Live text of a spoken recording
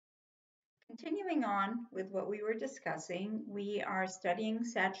Continuing on with what we were discussing, we are studying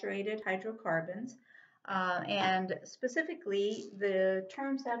saturated hydrocarbons, and specifically the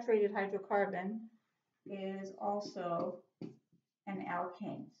term saturated hydrocarbon is also an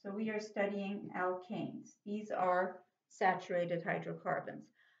alkane. So we are studying alkanes. These are saturated hydrocarbons.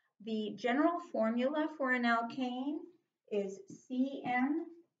 The general formula for an alkane is CnH2n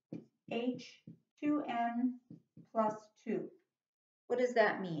plus 2. What does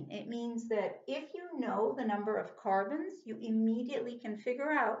that mean? It means that if you know the number of carbons, you immediately can figure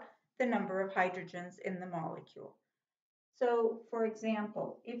out the number of hydrogens in the molecule. So, for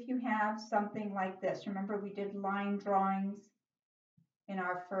example, if you have something like this, remember we did line drawings in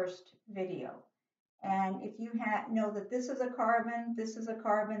our first video. And if you know that this is a carbon, this is a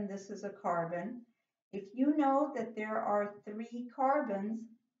carbon, this is a carbon, if you know that there are 3 carbons,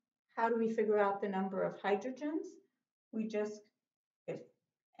 how do we figure out the number of hydrogens? We just, if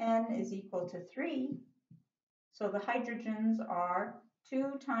n is equal to 3, so the hydrogens are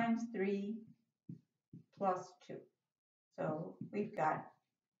 2 times 3 plus 2. So we've got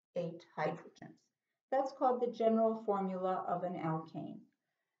 8 hydrogens. That's called the general formula of an alkane.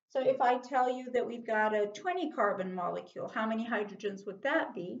 So if I tell you that we've got a 20 carbon molecule, how many hydrogens would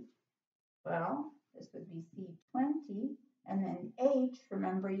that be? Well, this would be C20, and then H,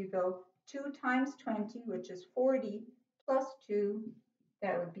 remember you go 2 times 20, which is 40, plus 2,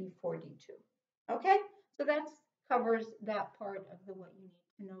 that would be 42. Okay, so that covers that part of the what you need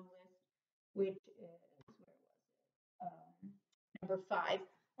to know list, which is, number 5.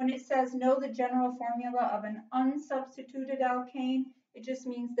 When it says know the general formula of an unsubstituted alkane, it just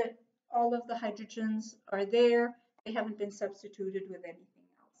means that all of the hydrogens are there. They haven't been substituted with anything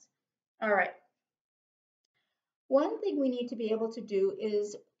else. All right. One thing we need to be able to do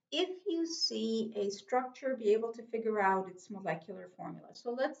is, if you see a structure, be able to figure out its molecular formula.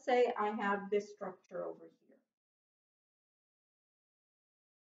 So let's say I have this structure over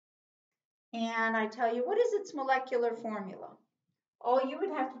here. And I tell you, what is its molecular formula? All you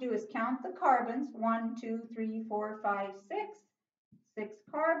would have to do is count the carbons, 1, 2, 3, 4, 5, 6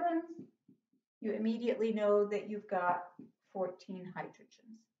 carbons. You immediately know that you've got 14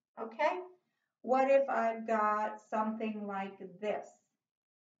 hydrogens, okay? What if I've got something like this?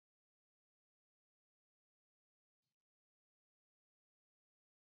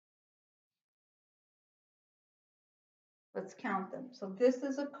 Let's count them. So this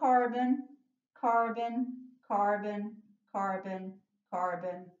is a carbon, carbon, carbon, carbon,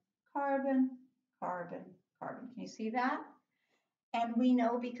 carbon, carbon, carbon, carbon. Can you see that? And we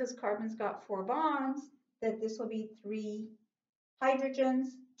know because carbon's got 4 bonds that this will be 3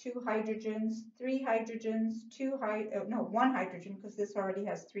 hydrogens, 2 hydrogens, 3 hydrogens, 1 hydrogen, because this already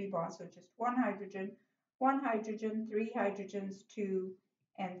has 3 bonds, so just 1 hydrogen, 3 hydrogens, 2,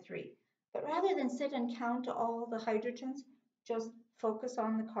 and 3. But rather than sit and count all the hydrogens, just focus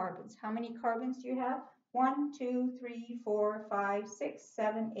on the carbons. How many carbons do you have? 1, 2, 3, 4, 5, 6,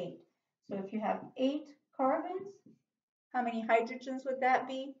 7, 8. So if you have 8 carbons, how many hydrogens would that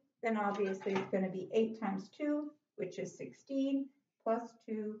be? Then obviously it's going to be 8 times 2, which is 16, plus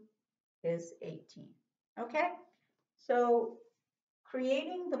 2 is 18. Okay? So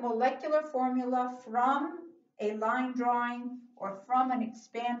creating the molecular formula from a line drawing or from an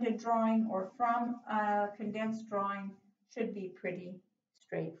expanded drawing or from a condensed drawing should be pretty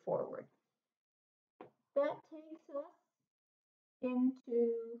straightforward. That takes us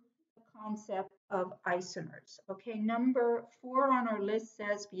into the concept of isomers. Okay, number 4 on our list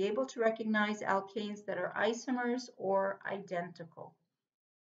says be able to recognize alkanes that are isomers or identical.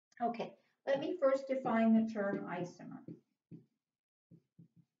 Okay, let me first define the term isomer.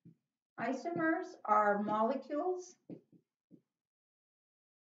 Isomers are molecules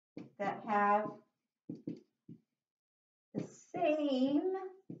that have the same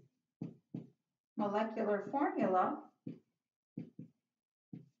molecular formula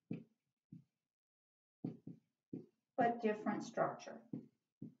but different structure.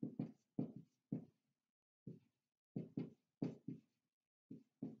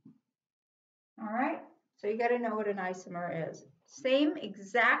 All right, so you got to know what an isomer is. Same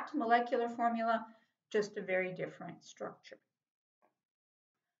exact molecular formula, just a very different structure.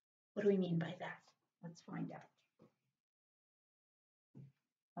 What do we mean by that? Let's find out.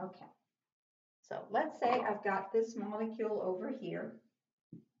 Okay, so let's say I've got this molecule over here.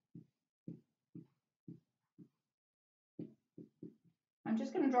 I'm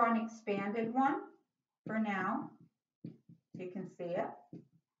just going to draw an expanded one for now, so you can see it.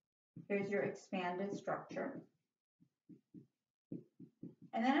 Here's your expanded structure.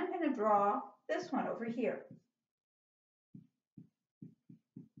 And then I'm going to draw this one over here.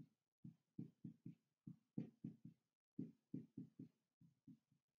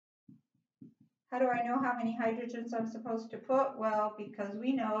 How do I know how many hydrogens I'm supposed to put? Well, because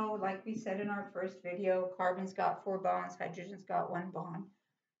we know, like we said in our first video, carbon's got 4 bonds, hydrogen's got 1 bond.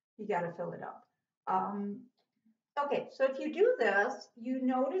 You got to fill it up. Okay, so if you do this, you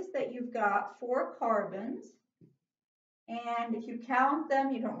notice that you've got 4 carbons. And if you count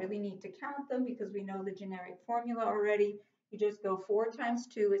them, you don't really need to count them because we know the generic formula already. You just go 4 times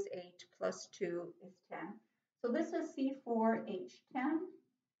 2 is 8 plus 2 is 10. So this is C4H10.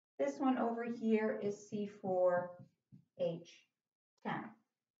 This one over here is C4H10.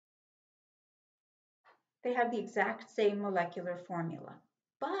 They have the exact same molecular formula,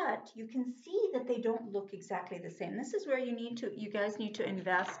 but you can see that they don't look exactly the same. This is where you guys need to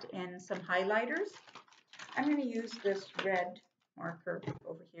invest in some highlighters. I'm going to use this red marker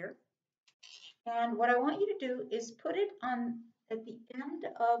over here. And what I want you to do is put it at the end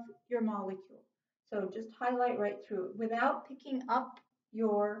of your molecule. So just highlight right through it without picking up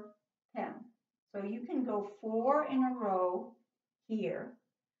your pen. So you can go 4 in a row here,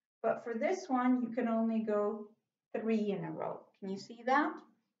 but for this one, you can only go 3 in a row. Can you see that?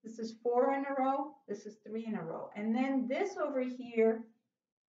 This is 4 in a row, this is 3 in a row. And then this over here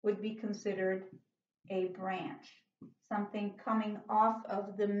would be considered a branch, something coming off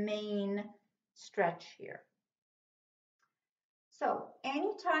of the main stretch here. So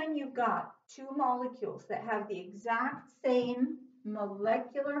anytime you've got 2 molecules that have the exact same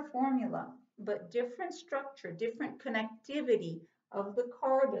molecular formula, but different structure, different connectivity of the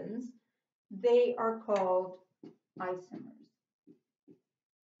carbons, they are called isomers.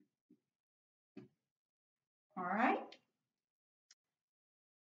 All right.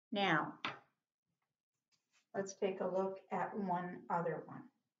 Now, let's take a look at one other one.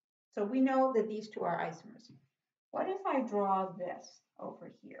 So we know that these 2 are isomers. What if I draw this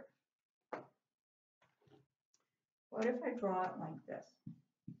over here? What if I draw it like this?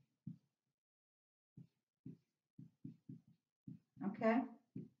 Okay.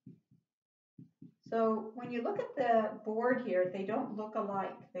 So when you look at the board here, they don't look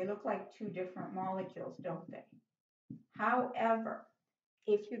alike. They look like 2 different molecules, don't they? However,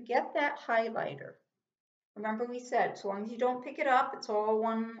 if you get that highlighter, remember we said, so long as you don't pick it up, it's all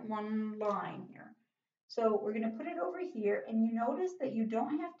one line here. So we're going to put it over here, and you notice that you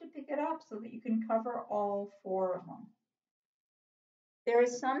don't have to pick it up so that you can cover all 4 of them. There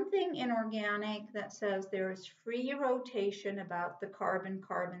is something in organic that says there is free rotation about the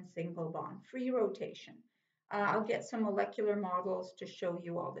carbon-carbon single bond, free rotation. I'll get some molecular models to show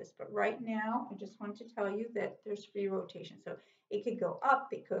you all this, but right now I just want to tell you that there's free rotation. So it could go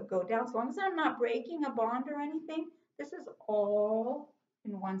up, it could go down. As long as I'm not breaking a bond or anything, this is all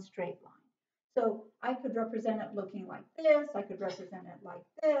in one straight line. So I could represent it looking like this, I could represent it like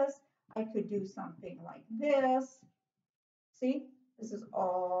this, I could do something like this. See? This is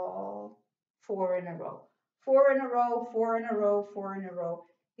all 4 in a row. 4 in a row, 4 in a row, 4 in a row.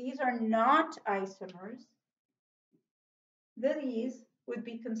 These are not isomers. These would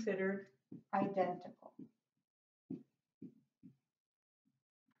be considered identical.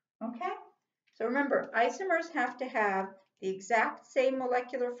 Okay? So remember, isomers have to have the exact same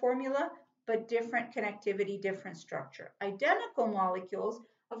molecular formula, but different connectivity, different structure. Identical molecules,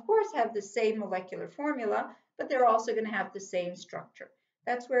 of course, have the same molecular formula, but they're also going to have the same structure.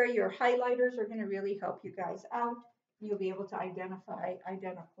 That's where your highlighters are going to really help you guys out. You'll be able to identify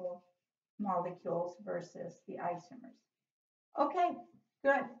identical molecules versus the isomers. Okay,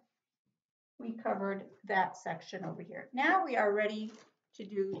 good. We covered that section over here. Now we are ready to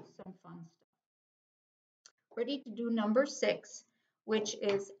do some fun stuff. Ready to do number 6, which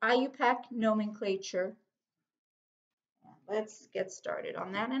is IUPAC nomenclature. Let's get started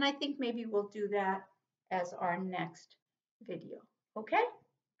on that, and I think maybe we'll do that as our next video. Okay?